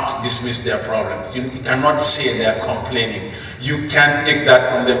cannot dismiss their problems. You cannot say they are complaining. You can't take that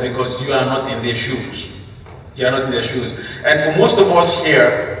from them because you are not in their shoes. You are not in their shoes. And for most of us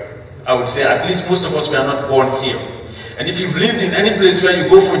here, I would say, at least most of us, we are not born here. And if you've lived in any place where you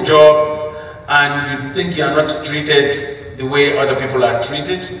go for a job, and you think you are not treated the way other people are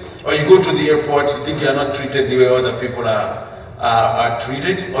treated, or you go to the airport, you think you are not treated the way other people are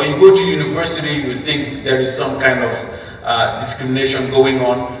treated, or you go to university, you think there is some kind of discrimination going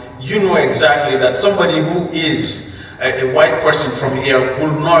on, you know exactly that somebody who is a white person from here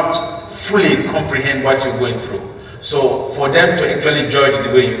will not fully comprehend what you're going through. So for them to actually judge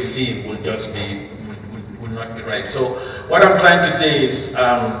the way you feel will just be, will not be right. So what I'm trying to say is,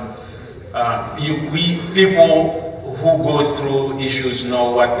 people who go through issues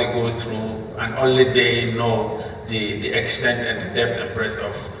know what they go through, and only they know the extent and the depth and breadth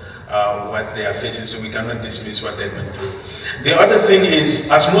of what they are facing, so we cannot dismiss what they've been through. The other thing is,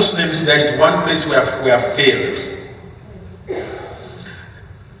 as Muslims, there is one place we have failed.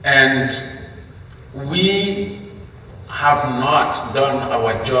 And we have not done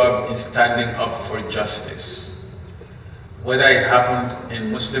our job in standing up for justice. Whether it happened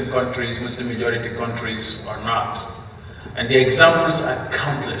in Muslim countries, Muslim majority countries or not. And the examples are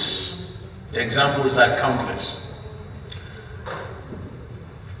countless. The examples are countless.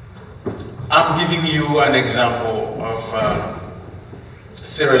 I'm giving you an example of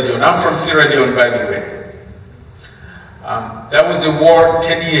Sierra Leone. I'm from Sierra Leone, by the way. That was a war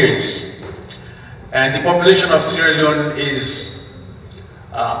 10 years. And the population of Sierra Leone is,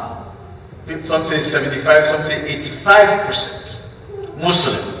 some say 75, some say 85%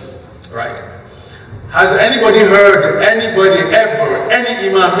 Muslim, right? Has anybody heard anybody ever, any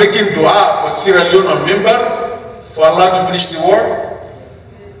imam making dua for Sierra Leone on Mimbar for Allah to finish the war?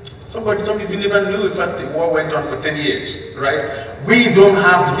 Some people never knew. In fact, the war went on for 10 years, right? We don't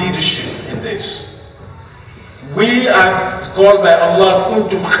have leadership in this. We are called by Allah,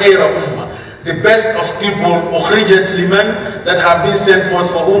 kuntum khayra ummah, the best of people, ukhrijat liman, that have been sent forth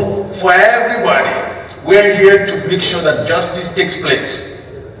for whom? For everybody. We're here to make sure that justice takes place.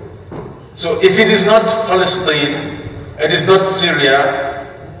 So if it is not Palestine, it is not Syria,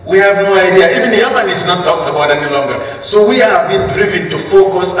 we have no idea. Even Yemen is not talked about any longer. So we have been driven to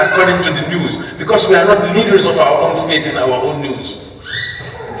focus according to the news, because we are not leaders of our own fate in our own news.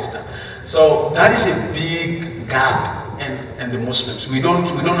 So that is a big gap in the Muslims. We don't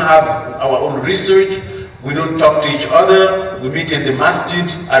have our own research. We don't talk to each other. We meet in the masjid.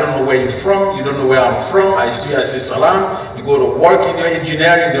 I don't know where you're from. You don't know where I'm from. I see you, I say salam. You go to work in your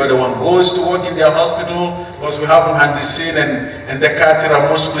engineering. The other one goes to work in their hospital. Because we have muhandisin and the katira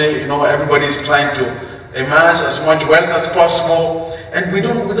mostly, everybody's trying to amass as much wealth as possible. And we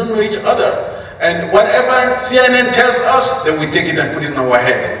don't know each other. And whatever CNN tells us, then we take it and put it in our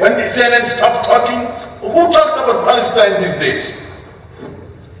head. When CNN stops talking, who talks about Palestine these days?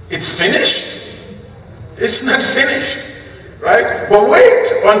 It's finished? It's not finished, right? But wait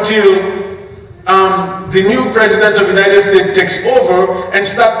until the new president of the United States takes over and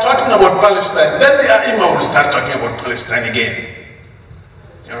start talking about Palestine. Then the Imam will start talking about Palestine again.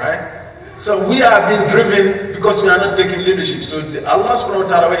 All right? So we are being driven because we are not taking leadership. So Allah subhanahu wa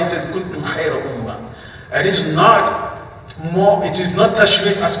ta'ala, when He says, Kuntum khayra ummah, it is not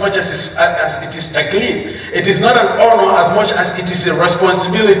tashrif as much as it is taklif. It is not an honor as much as it is a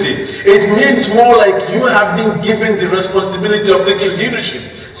responsibility. It means more like you have been given the responsibility of taking leadership.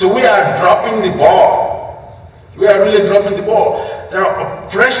 So we are dropping the ball. We are really dropping the ball. There are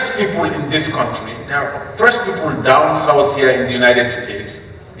oppressed people in this country. There are oppressed people down south here in the United States.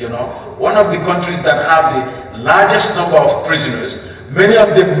 One of the countries that have the largest number of prisoners, many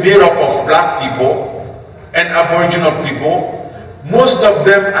of them made up of black people and Aboriginal people, many of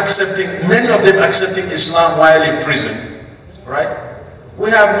them accepting Islam while in prison, right?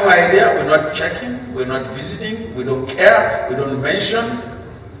 We have no idea, we're not checking, we're not visiting, we don't care, we don't mention.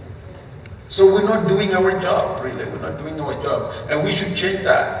 So we're not doing our job, really, we're not doing our job. And we should change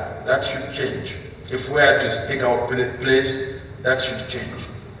that, that should change. If we are to take our place, that should change.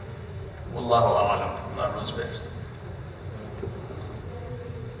 Wallahu a'lam, Allah knows best.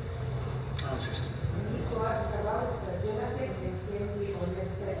 Sister.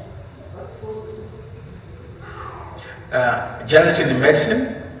 Gelatin in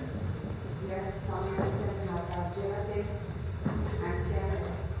medicine? Yes, some medicine have gelatin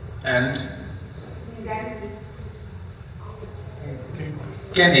and candy.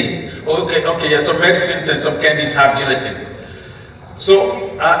 Candy. Okay, yeah, so medicines and some candies have gelatin. So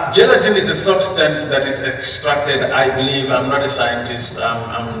gelatin is a substance that is extracted, I believe, I'm not a scientist,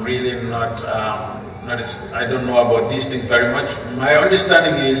 I'm really not, I don't know about these things very much. My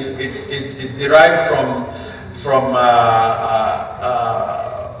understanding is it's derived from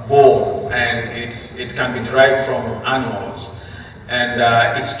bone, and it can be derived from animals, and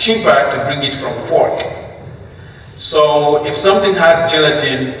it's cheaper to bring it from pork. So if something has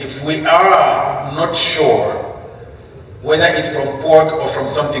gelatin, if we are not sure whether it's from pork or from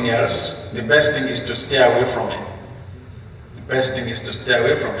something else, the best thing is to stay away from it. The best thing is to stay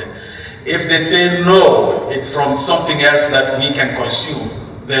away from it. If they say no, it's from something else that we can consume,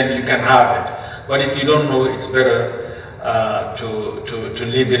 then you can have it. But if you don't know, it's better to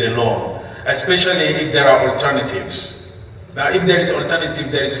leave it alone, especially if there are alternatives. Now, if there is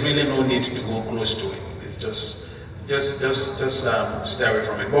alternative, there is really no need to go close to it. It's just stay away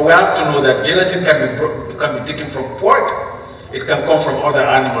from it. But we have to know that gelatin can be taken from pork. It can come from other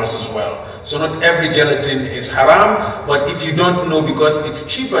animals as well. So not every gelatin is haram, but if you don't know, because it's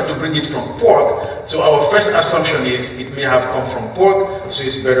cheaper to bring it from pork, so our first assumption is it may have come from pork, so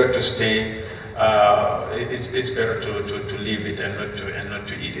it's better to stay, it's better to leave it and not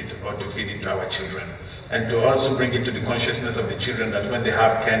to eat it or to feed it to our children. And to also bring it to the consciousness of the children that when they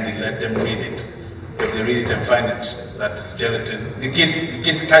have candy, let them read it. If they read it and find it, that's gelatin. The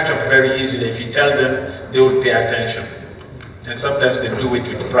kids catch up very easily. If you tell them, they will pay attention. And sometimes they do it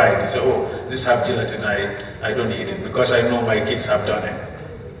with pride. They say, oh, this have gelatin, I don't eat it, because I know my kids have done it.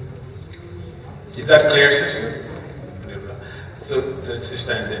 Is that clear, sister? So, the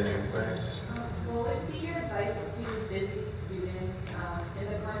sister, and then you go ahead. What would be your advice to busy students in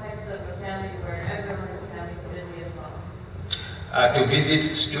the context of a family where everyone in the family is busy as well? To visit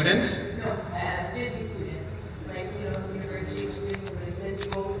students? No, busy students, like, university students who are busy.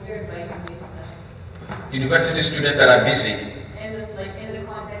 What would your advice be to them? University students that are busy. And in the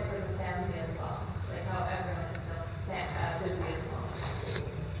context of the family as well, like how everyone is still busy as well.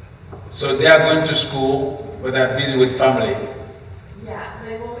 So they are going to school, but they're busy with family. Yeah,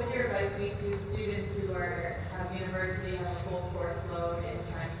 like what would your advice be to students who have university, have a full course load, and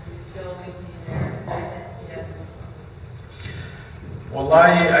trying to still maintain their identity as Muslim?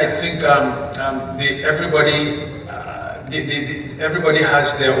 Wallahi, I think everybody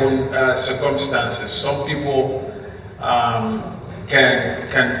has their own circumstances. Some people can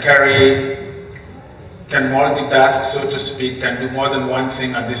multitask, so to speak, can do more than one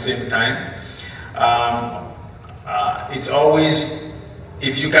thing at the same time. It's always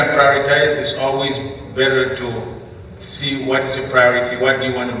if you can prioritize, it's always better to see what is your priority, what do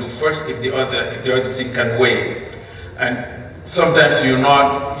you want to do first, if the other thing can wait. And sometimes you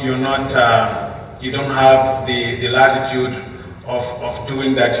don't have the latitude of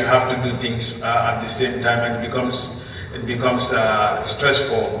doing that. You have to do things at the same time, and it becomes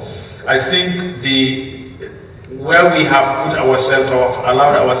stressful. I think where we have put ourselves, or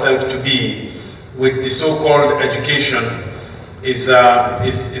allowed ourselves to be with the so-called education, is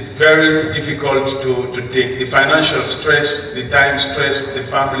very difficult to take. The financial stress, the time stress, the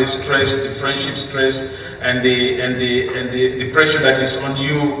family stress, the friendship stress, and the pressure that is on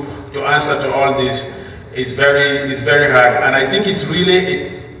you to answer to all this is very hard. And I think it's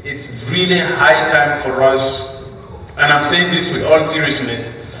really high time for us, and I'm saying this with all seriousness,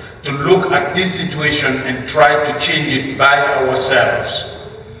 to look at this situation and try to change it by ourselves.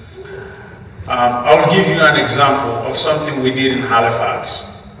 I'll give you an example of something we did in Halifax.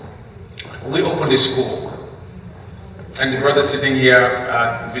 We opened a school, and the brother sitting here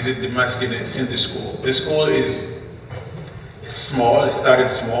visited the mosque and seen the school. The school is small, it started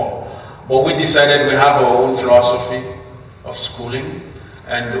small, but we decided we have our own philosophy of schooling,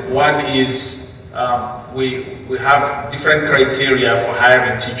 and one is we have different criteria for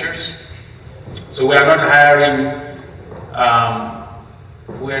hiring teachers. So we are not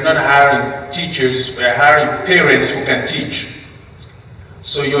hiring teachers, we are hiring parents who can teach.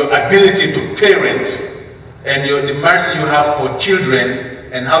 So your ability to parent and the mercy you have for children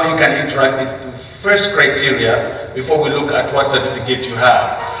and how you can interact is the first criteria before we look at what certificate you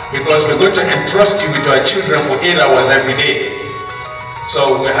have. Because we're going to entrust you with our children for 8 hours every day.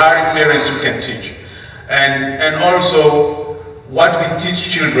 So we're hiring parents who can teach. And also what we teach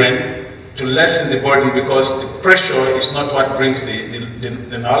children to lessen the burden, because the pressure is not what brings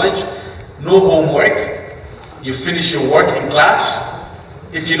the knowledge. No homework. You finish your work in class.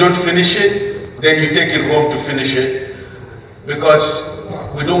 If you don't finish it, then you take it home to finish it, because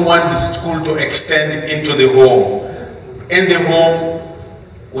we don't want the school to extend into the home. In the home,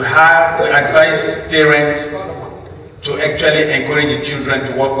 we advise parents to actually encourage the children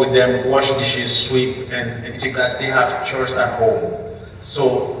to work with them, wash dishes, sweep, and see that they have chores at home.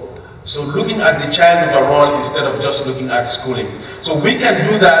 So looking at the child overall instead of just looking at schooling. So we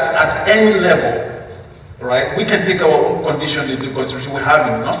can do that at any level, right? We can take our own condition into consideration. We have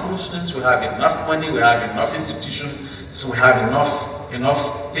enough Muslims, we have enough money, we have enough institutions, so we have enough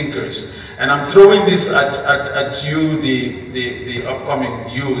thinkers. And I'm throwing this at you, the upcoming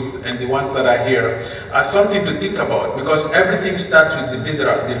youth, and the ones that are here, as something to think about, because everything starts with the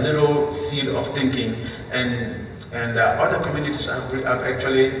bidra, the little seed of thinking, and other communities have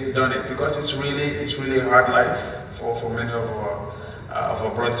actually done it, because it's really a hard life for many of our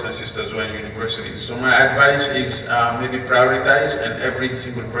brothers and sisters who are in university. So my advice is maybe prioritize, and every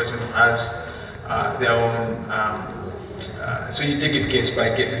single person has their own. So you take it case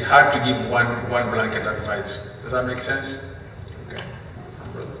by case. It's hard to give one blanket advice. Does that make sense? Okay.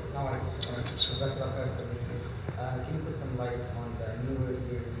 Brother. Can you put some light on the New Year's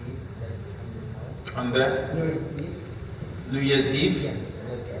Eve that is coming now? On the New Year's Eve? New Year's Eve? Yes.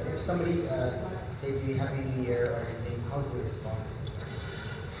 If somebody says you Happy New Year or anything, how do you respond?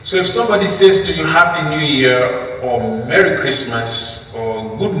 So if somebody says to you Happy New Year, or Merry Christmas,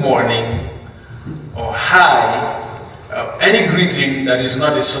 or Good Morning, or Hi, any greeting that is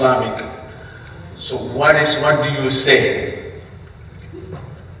not Islamic, so what do you say?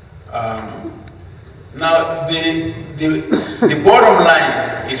 Now the bottom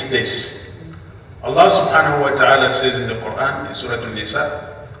line is this. Allah subhanahu wa ta'ala says in the Quran, in Surah An-Nisa,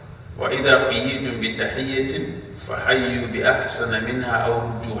 وَإِذَا قِيِّتُمْ بِتَحِيَّةٍ فَحَيُّوا بِأَحْسَنَ مِنْهَا أَوْ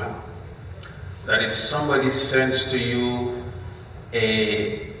رُدُّوهَا. That if somebody sends to you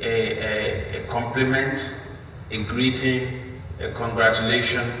a compliment, a greeting, a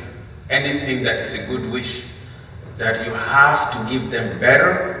congratulation, anything that is a good wish, that you have to give them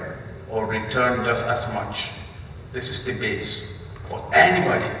better or return just as much. This is the base for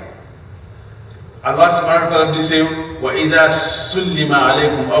anybody. Allah subhanahu wa ta'ala did say, وَإِذَا سُلِّمَ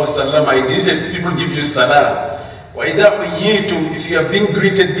عَلَيْكُمْ أَوْ سَلَّمَ. This is people give you salam. وَإِذَا حُيِّيتُمْ, if you have been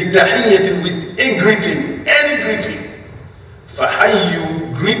greeted بِتَحِيَّةٍ, with a greeting, any greeting,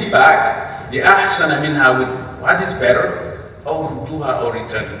 فَحَيُّوا, greet back, بِأَحْسَنَ مِنْهَا, with what is better, أَوْ رُدُّوهَا, or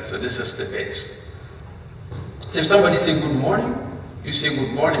return it. So this is the base. So if somebody say good morning, you say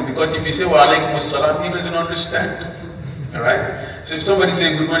good morning, because if you say wa alaikum assalam, he doesn't understand. Alright? So if somebody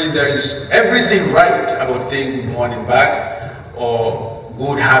say good morning, there is everything right about saying good morning back, or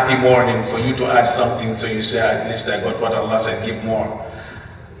good happy morning for you to add something, so you say at least I got what Allah said, give more.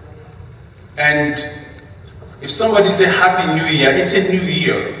 And If somebody say Happy New Year, it's a new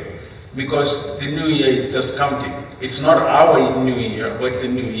year, because the new year is just counting. It's not our new year, but it's a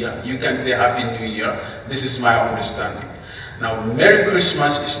new year. You can say Happy New Year. This is my understanding. Now, Merry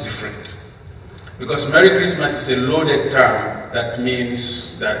Christmas is different. Because Merry Christmas is a loaded term that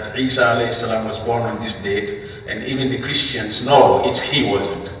means that Isa alayhi salam was born on this date, and even the Christians know he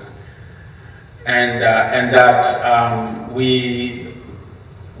wasn't. And that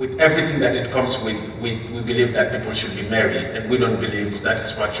with everything that it comes with, we believe that people should be merry, and we don't believe that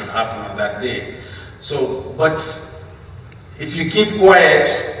is what should happen on that day. So, but if you keep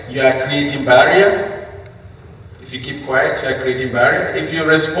quiet, you are creating barrier. If you keep quiet, you are creating barrier. If you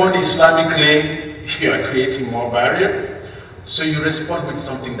respond Islamically, you are creating more barrier. So you respond with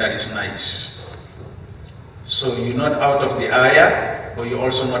something that is nice. So you're not out of the ayah, but you're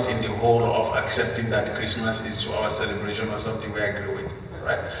also not in the hole of accepting that Christmas is our celebration or something we agree with,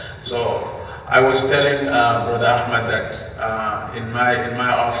 right? So I was telling Brother Ahmad that in my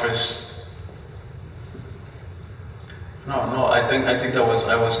office. No, I think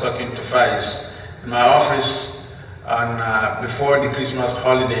I was talking to Faiz. In my office, before the Christmas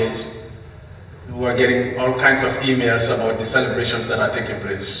holidays, we were getting all kinds of emails about the celebrations that are taking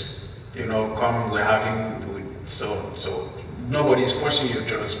place. You know, we're having, so nobody's forcing you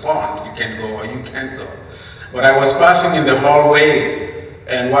to respond. You can go or you can't go. But I was passing in the hallway,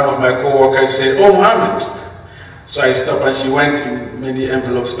 and one of my co-workers said, "Oh, Mohammed." So I stopped, and she went in many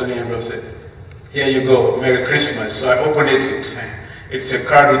envelopes, 20 envelopes, said, "Here you go, Merry Christmas." So I opened it. It's a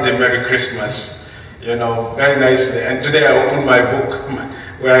card with a Merry Christmas, you know, very nicely. And today I opened my book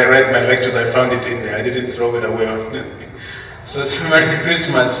where I read my lectures. I found it in there. I didn't throw it away. So it's Merry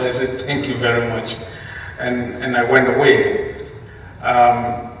Christmas. I said, "Thank you very much." And I went away.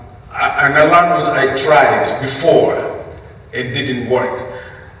 And Allah knows I tried before. It didn't work.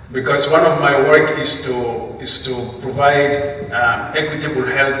 Because one of my work is to provide equitable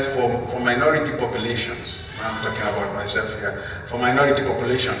health for minority populations. I'm talking about myself here, for minority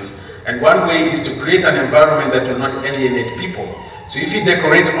populations. And one way is to create an environment that will not alienate people. So if you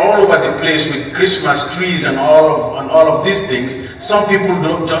decorate all over the place with Christmas trees and all of these things, some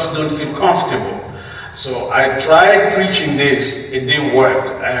people just don't feel comfortable. So I tried preaching this, it didn't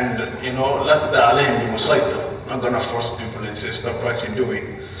work. And you know, HiMY SYeD. I'm not gonna force people and say, "Stop what you're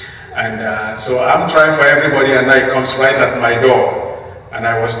doing." And so I'm trying for everybody, and it comes right at my door. And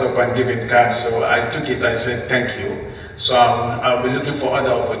I was stopped and given cards, so I took it, I said, "Thank you." So I'll be looking for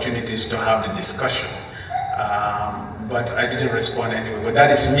other opportunities to have the discussion. But I didn't respond anyway, but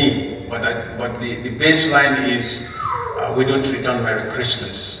that is me. But the baseline is, we don't return Merry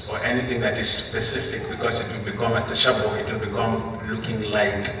Christmas or anything that is specific, because it will become a tashabbuh, it will become looking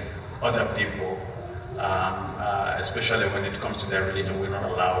like other people. Especially when it comes to their religion, we're not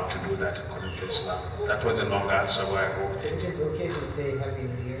allowed to do that according to Islam. That was a long answer, but I hope it. Is it okay to say Happy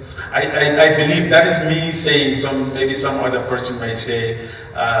New Year? I believe that is me saying, maybe some other person may say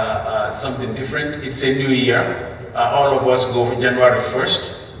something different. It's a new year. All of us go for January 1st.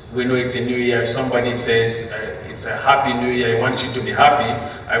 We know it's a new year. If somebody says it's a Happy New Year, I want you to be happy,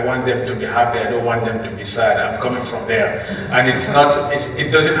 I want them to be happy, I don't want them to be sad. I'm coming from there. And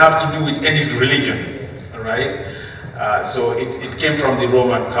it doesn't have to do with any religion. Right? So it came from the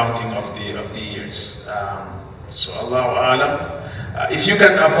Roman counting of the years. So Allahu A'lam. If you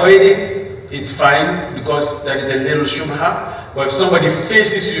can avoid it, it's fine, because there is a little shubha. But if somebody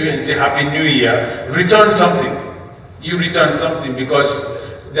faces you and say Happy New Year, return something. You return something, because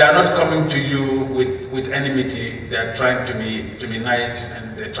they are not coming to you with enmity. They are trying to be nice,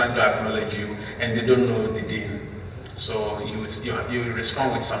 and they're trying to acknowledge you, and they don't know the deen. So you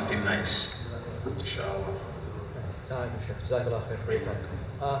respond with something nice. Inshallah. I'd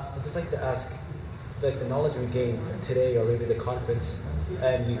just like to ask, like the knowledge we gain today, or maybe the conference,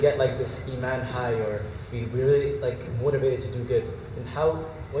 and you get like this iman high, or we really like motivated to do good. And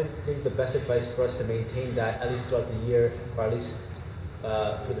what is the best advice for us to maintain that, at least throughout the year, or at least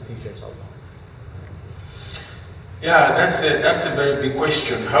for the future, inshallah? Yeah, that's a very big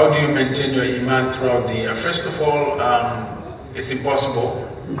question. How do you maintain your iman throughout the year? First of all, it's impossible.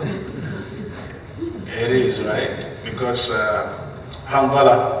 It is, right? Because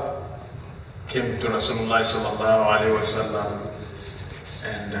Hanbala came to Rasulullah sallallahu alaihi wasallam,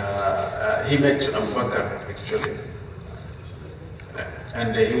 and he met Abu Bakr actually,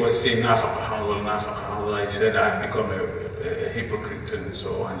 and he was saying nafaqa, alhamdulillah. He said, "I've become a hypocrite," and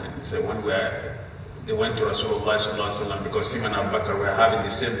so on. And so when they went to Rasulullah sallallahu alaihi wasallam, because him and Abu Bakr were having the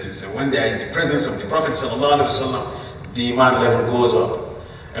same thing. So when they are in the presence of the Prophet sallallahu alaihi wasallam, the iman level goes up,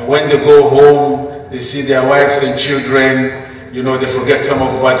 and when they go home, they see their wives and children, you know, they forget some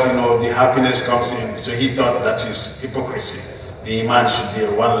of what, you know, the happiness comes in. So he thought that is hypocrisy. The iman should be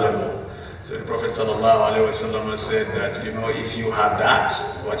at one level. So the Prophet ﷺ said that, you know, if you have that,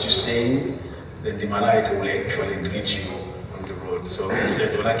 what you're saying, then the malaika will actually greet you on the road. So he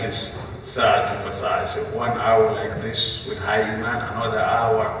said, like it's sa'atu for sa'a. So 1 hour like this with high iman, another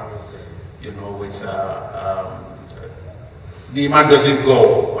hour, you know, with the iman doesn't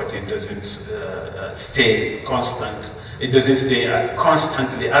go, but it doesn't stay constant. It doesn't stay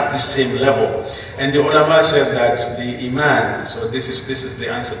constantly at the same level. And the ulama said that the iman, so this is the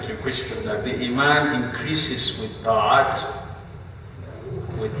answer to your question, that the iman increases with ta'at,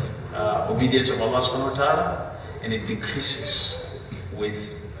 with obedience of Allah subhanahu wa ta'ala, and it decreases with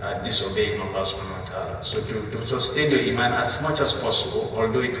disobeying Allah subhanahu wa ta'ala. So to sustain your iman as much as possible,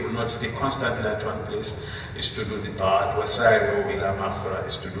 although it will not stay constantly at one place, is to do the ta'at. Wasairu ila maghfirah,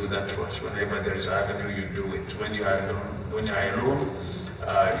 is to do that wash. Whenever there is avenue, you do it. When you are alone,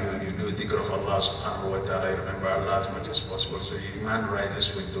 you do dhikr of Allah subhanahu wa ta'ala, you remember Allah as much as possible. So your iman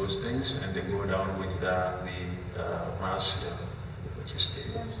rises with those things, and they go down with the ma'asiyah, which is the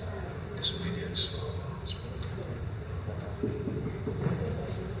disobedience.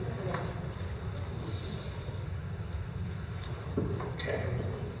 Okay.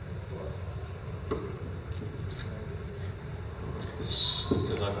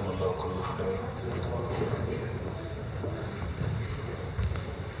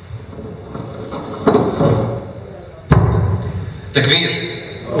 Takbir.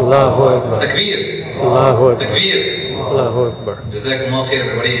 Allahu Akbar. Takbir. Allahu Akbar. Takbir. Allahu Akbar. Jazakumullah khair,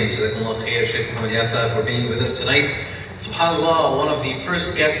 everybody, and Jazakumullah khair, Sheikh Mohamed Yaffa, for being with us tonight. SubhanAllah, one of the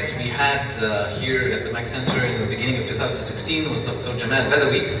first guests we had here at the Mac Center in the beginning of 2016 was Dr. Jamal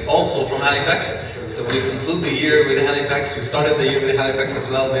Badawi, also from Halifax. So we conclude the year with Halifax. We started the year with Halifax as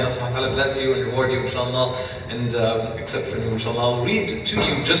well. May Allah subhanahu wa ta'ala bless you and reward you, inshallah. And except for you, inshallah, I'll read to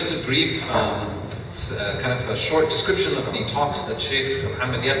you just a brief, kind of a short description of the talks that Sheikh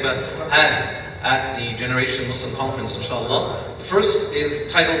Mohamed Yaffa has at the Generation Muslim Conference, inshallah. The first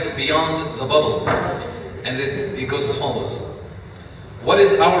is titled Beyond the Bubble. And it goes as follows. What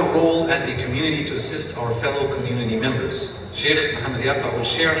is our role as a community to assist our fellow community members? Sheikh Mohamed Yaffa will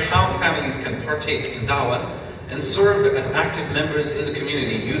share how families can partake in da'wah and serve as active members in the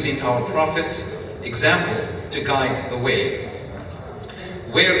community using our Prophet's example to guide the way.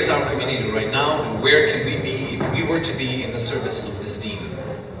 Where is our community right now, and where can we be if we were to be in the service of this deen?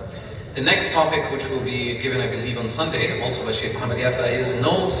 The next topic, which will be given, I believe, on Sunday, also by Sheikh Mohamed Yaffa, is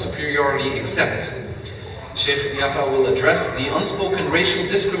no superiority except. Sheikh Yaffa will address the unspoken racial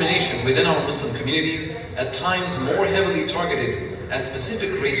discrimination within our Muslim communities, at times more heavily targeted at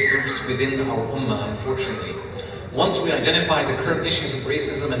specific race groups within our ummah, unfortunately. Once we identify the current issues of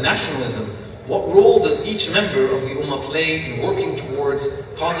racism and nationalism, what role does each member of the ummah play in working towards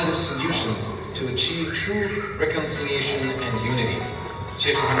positive solutions to achieve true reconciliation and unity?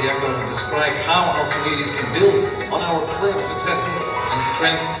 Sheikh Mohamed Yaffa will describe how our communities can build on our current successes and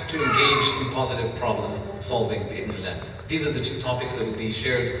strengths to engage in positive problem solving, bi'idhnillah. These are the two topics that will be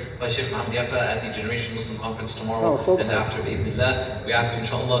shared by Sheikh Mohamed Yaffa at the Generation Muslim Conference tomorrow and after, bi'idhnillah. We ask you,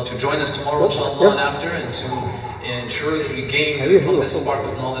 inshallah, to join us tomorrow, inshallah, and after, and to ensure that we gain from this spark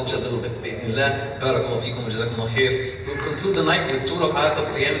of knowledge a little bit, bi'idhnillah. Barakallahu feekum wa jazakumullah khair. We'll conclude the night with 2 rak'at of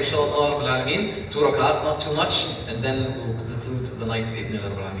Qiyam, inshallah, Rabbil Alameen. 2 rak'at, not too much, and then we'll conclude the night,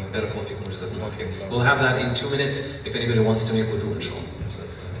 bi'idhnillah, Rabbil Alameen. Barakallahu feekum wa jazakumullah khair. We'll have that in 2 minutes if anybody wants to make wudu, inshallah.